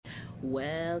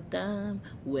Welcome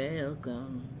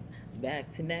back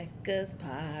to NECA's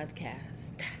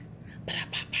podcast.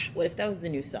 What if that was the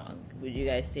new song? Would you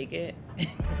guys take it?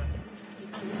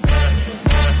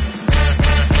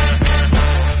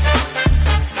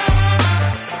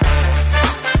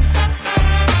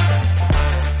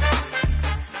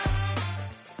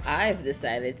 I've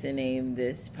decided to name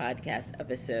this podcast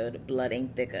episode Blood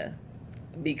Ain't Thicker,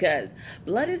 because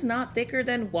blood is not thicker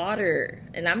than water.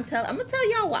 And I'm gonna tell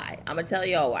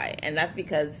y'all why. And that's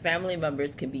because family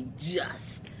members can be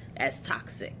just as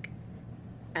toxic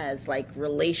as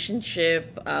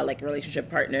relationship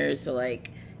partners. So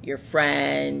like your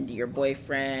friend, your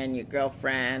boyfriend, your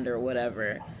girlfriend, or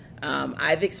whatever.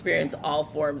 I've experienced all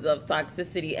forms of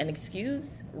toxicity. And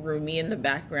excuse Rumi in the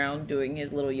background doing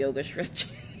his little yoga stretch.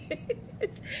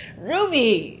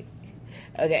 Rumi.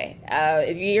 Okay,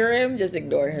 if you hear him, just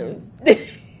ignore him.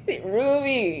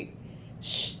 Ruby.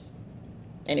 Shh.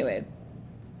 Anyway,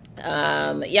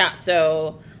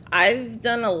 so I've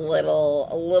done a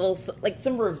little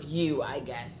some review, I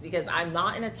guess, because I'm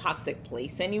not in a toxic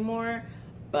place anymore,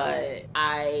 but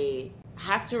I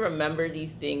have to remember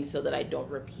these things so that I don't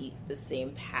repeat the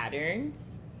same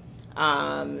patterns.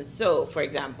 So, for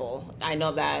example, I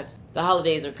know that the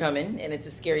holidays are coming, and it's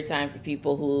a scary time for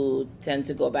people who tend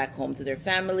to go back home to their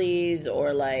families,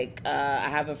 or I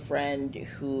have a friend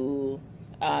who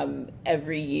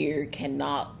every year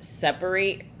cannot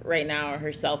separate right now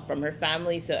herself from her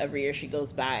family, so every year she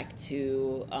goes back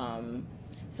to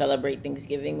celebrate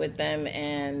Thanksgiving with them,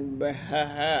 and by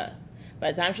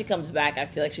the time she comes back, I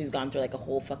feel like she's gone through a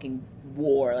whole fucking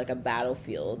war, a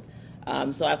battlefield.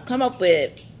 So I've come up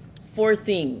with 4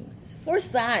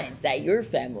 signs that your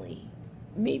family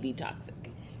may be toxic.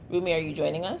 Rumi, are you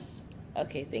joining us?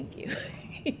 Okay, thank you.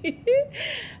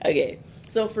 Okay,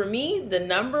 so for me, the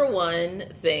number one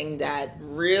thing that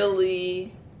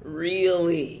really,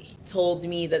 really told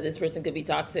me that this person could be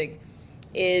toxic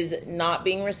is not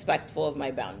being respectful of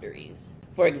my boundaries.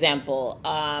 For example,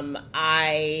 let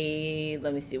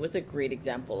me see, what's a great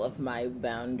example of my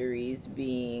boundaries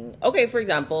being... Okay, for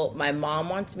example, my mom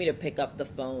wants me to pick up the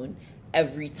phone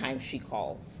every time she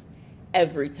calls.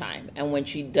 Every time. And when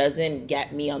she doesn't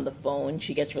get me on the phone,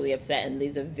 she gets really upset and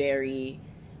leaves a very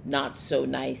not so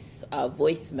nice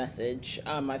voice message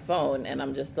on my phone. And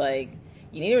I'm just like,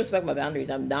 you need to respect my boundaries.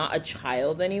 I'm not a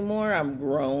child anymore. I'm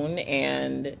grown,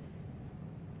 and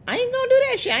I ain't gonna do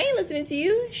that shit. I ain't listening to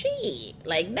you. Shit.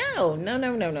 No.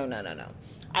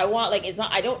 I want, it's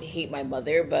not, I don't hate my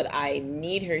mother, but I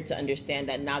need her to understand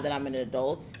that now that I'm an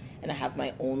adult and I have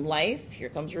my own life. Here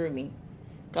comes Rumi.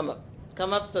 Come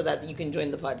up so that you can join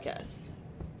the podcast.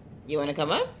 You want to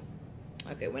come up?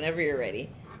 Okay, whenever you're ready.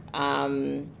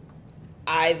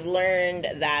 I've learned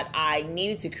that I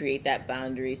needed to create that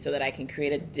boundary so that I can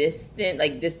create a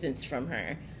distance from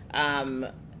her.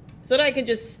 So that I can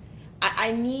just,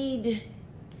 I need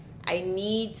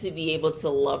to be able to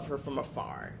love her from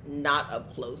afar, not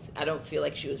up close. I don't feel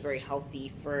like she was very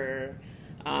healthy for,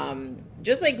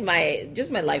 just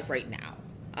my life right now.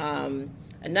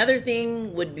 Another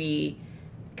thing would be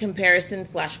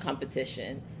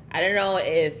comparison/competition. I don't know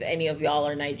if any of y'all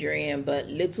are Nigerian, but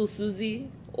Little Susie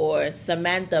or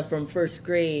Samantha from first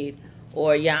grade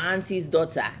or your auntie's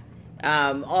daughter,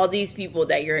 all these people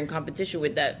that you're in competition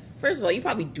with that, first of all, you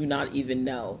probably do not even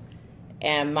know.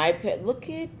 And my pet, look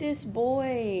at this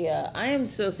boy. I am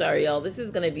so sorry, y'all. This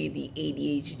is going to be the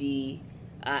ADHD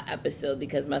episode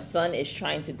because my son is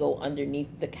trying to go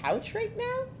underneath the couch right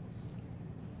now.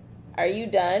 Are you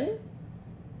done?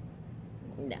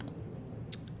 No.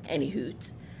 Anywho,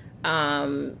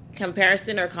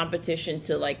 comparison or competition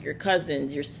to your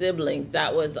cousins, your siblings,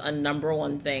 that was a number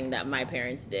one thing that my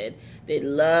parents did. They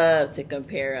love to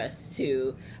compare us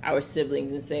to our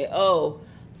siblings and say, oh,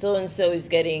 so-and-so is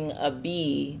getting a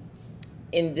B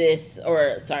in this,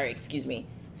 or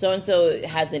so-and-so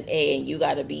has an A and you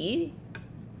got a B?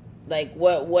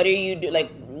 What are you do?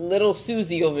 Little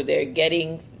Susie over there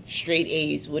getting straight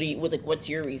A's. What's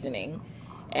your reasoning?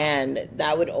 And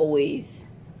that would always,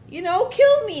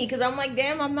 kill me, because I'm like,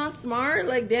 damn, I'm not smart.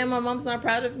 Damn, my mom's not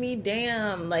proud of me.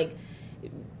 Damn,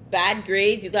 bad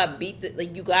grades, you got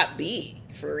you got B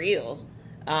for real.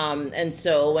 And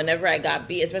so whenever I got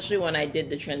B, especially when I did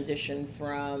the transition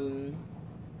from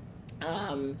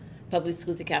public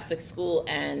school to Catholic school,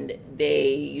 and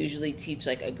they usually teach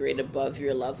a grade above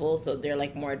your level, so they're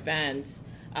more advanced,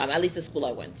 at least the school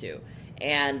I went to.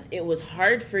 And it was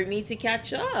hard for me to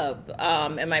catch up.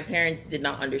 And my parents did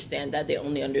not understand that. They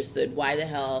only understood, why the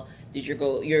hell did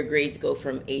your grades go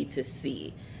from A to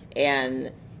C?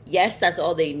 And yes, that's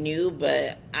all they knew,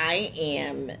 but I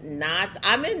am not.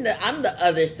 I'm the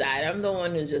other side. I'm the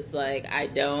one who's just like, I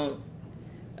don't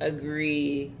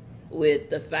agree with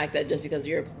the fact that just because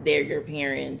they're your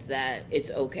parents that it's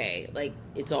okay. Like,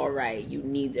 it's all right. You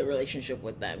need a relationship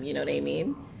with them. You know what I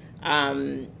mean?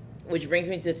 Which brings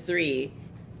me to 3.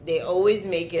 They always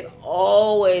make it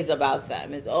always about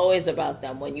them. It's always about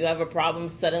them. When you have a problem,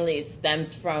 suddenly it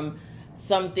stems from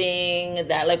something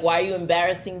that, like, why are you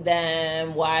embarrassing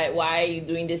them? Why are you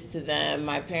doing this to them?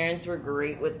 My parents were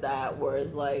great with that,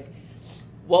 whereas, like,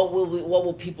 what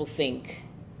will people think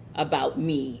about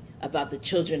me, about the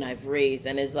children I've raised?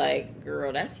 And it's like,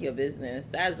 girl, that's your business.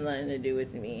 That has nothing to do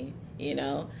with me, you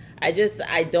know? I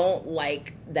don't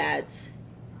like that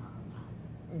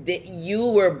you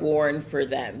were born for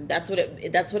them. That's what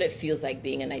it feels like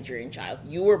being a Nigerian child.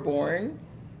 You were born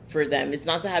for them. It's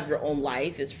not to have your own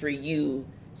life. It's for you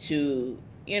to,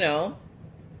 you know,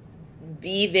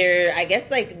 be their, I guess,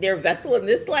 like, their vessel in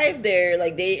this life.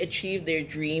 They achieve their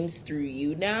dreams through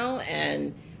you now.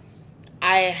 And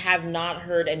I have not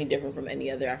heard any different from any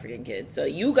other African kids. So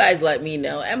you guys let me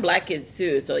know, and Black kids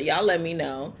too. So y'all let me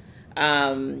know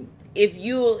if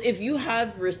you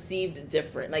have received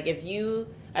different, like, if you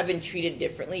have been treated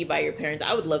differently by your parents.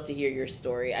 I would love to hear your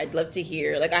story. I'd love to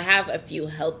hear, like, I have a few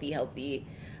healthy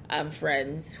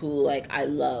friends who, like, I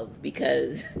love,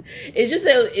 because it's just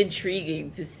so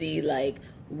intriguing to see, like,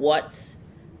 what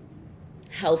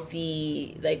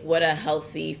a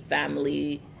healthy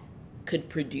family could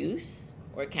produce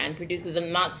or can produce. Because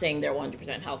I'm not saying they're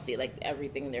 100% healthy, like,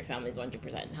 everything in their family is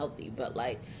 100% healthy, but,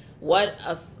 like, what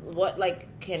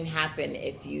can happen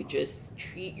if you just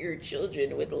treat your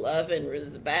children with love and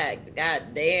respect?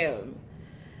 God damn.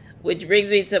 Which brings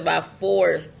me to my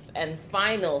 4th and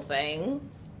final thing.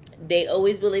 They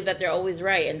always believe that they're always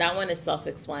right, and that one is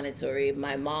self-explanatory.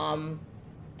 My mom,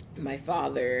 my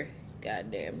father,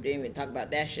 goddamn, didn't even talk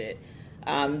about that shit.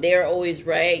 They're always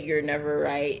right. You're never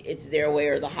right. It's their way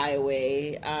or the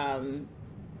highway.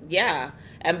 Yeah.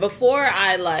 And before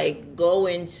I, like, go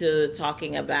into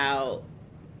talking about,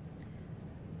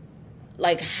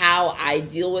 like, how I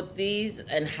deal with these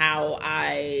and how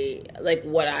I, like,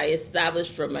 what I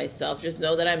established for myself, just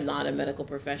know that I'm not a medical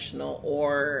professional,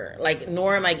 or, like,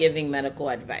 nor am I giving medical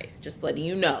advice. Just letting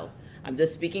you know. I'm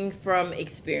just speaking from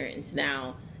experience.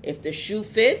 Now, if the shoe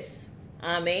fits,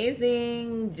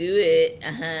 amazing, do it.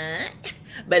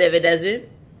 But if it doesn't,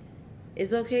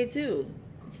 it's okay too.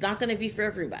 It's not going to be for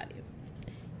everybody.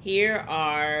 Here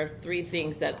are 3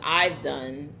 things that I've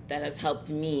done that has helped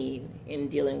me in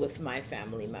dealing with my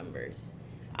family members.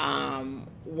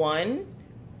 1,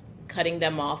 cutting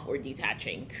them off or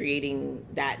detaching, creating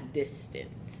that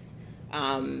distance.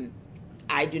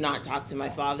 I do not talk to my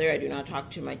father. I do not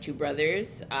talk to my 2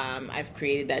 brothers. I've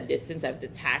created that distance. I've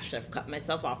detached. I've cut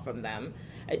myself off from them.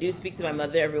 I do speak to my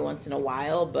mother every once in a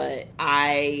while, but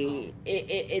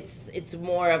it's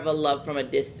more of a love from a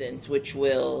distance, which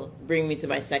will bring me to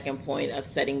my second point of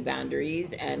setting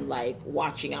boundaries and, like,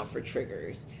 watching out for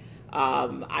triggers.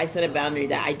 I set a boundary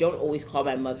that I don't always call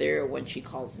my mother when she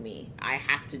calls me. I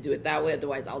have to do it that way,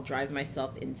 otherwise I'll drive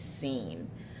myself insane.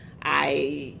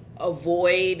 I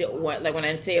avoid when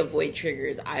I say avoid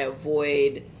triggers, I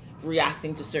avoid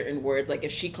reacting to certain words. Like,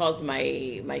 if she calls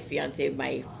my fiance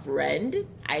my friend,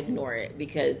 I ignore it,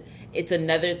 because it's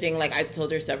another thing. Like, I've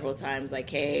told her several times, like,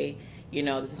 hey, you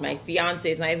know, this is my fiance.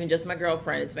 It's not even just my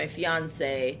girlfriend. It's my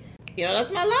fiance. You know,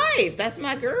 that's my life. That's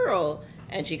my girl.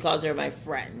 And she calls her my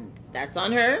friend. That's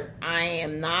on her. I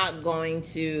am not going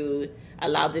to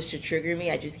allow this to trigger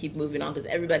me. I just keep moving on, because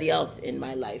everybody else in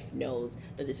my life knows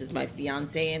that this is my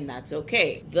fiance, and that's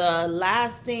okay. The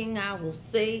last thing I will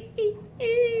say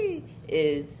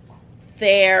is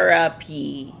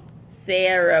therapy.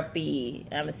 Therapy.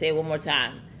 I'm going to say it one more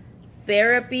time.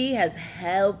 Therapy has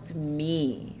helped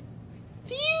me.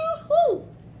 Phew!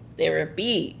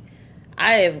 Therapy.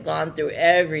 I have gone through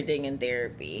everything in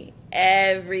therapy.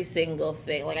 Every single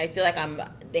thing. Like, I feel like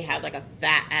they have, like, a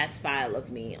fat ass file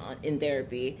of me in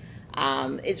therapy.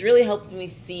 It's really helped me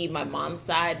see my mom's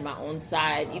side, my own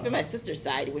side, even my sister's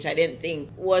side, which I didn't think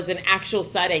was an actual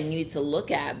side I needed to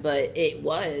look at, but it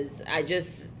was.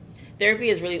 Therapy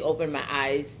has really opened my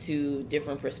eyes to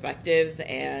different perspectives,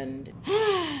 and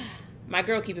my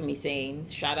girl keeping me sane.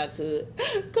 Shout out to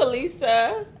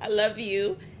Kalisa. I love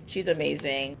you. She's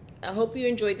amazing. I hope you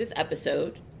enjoyed this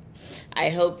episode. I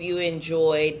hope you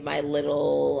enjoyed my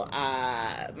little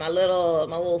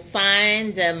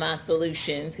signs and my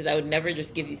solutions, because I would never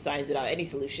just give you signs without any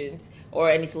solutions, or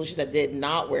any solutions that did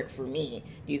not work for me.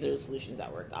 These are the solutions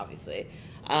that worked, obviously.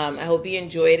 I hope you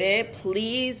enjoyed it.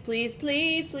 Please, please,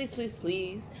 please, please, please,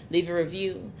 please leave a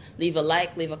review, leave a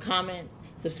like, leave a comment,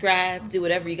 subscribe, do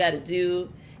whatever you got to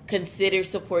do. Consider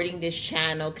supporting this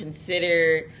channel.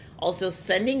 Consider also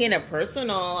sending in a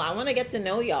personal. I want to get to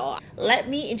know y'all. Let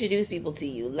me introduce people to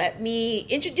you. Let me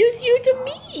introduce you to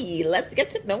me. Let's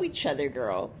get to know each other,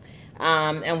 girl.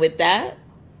 And with that,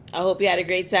 I hope you had a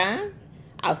great time.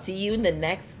 I'll see you in the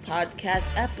next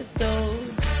podcast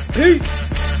episode. Peace.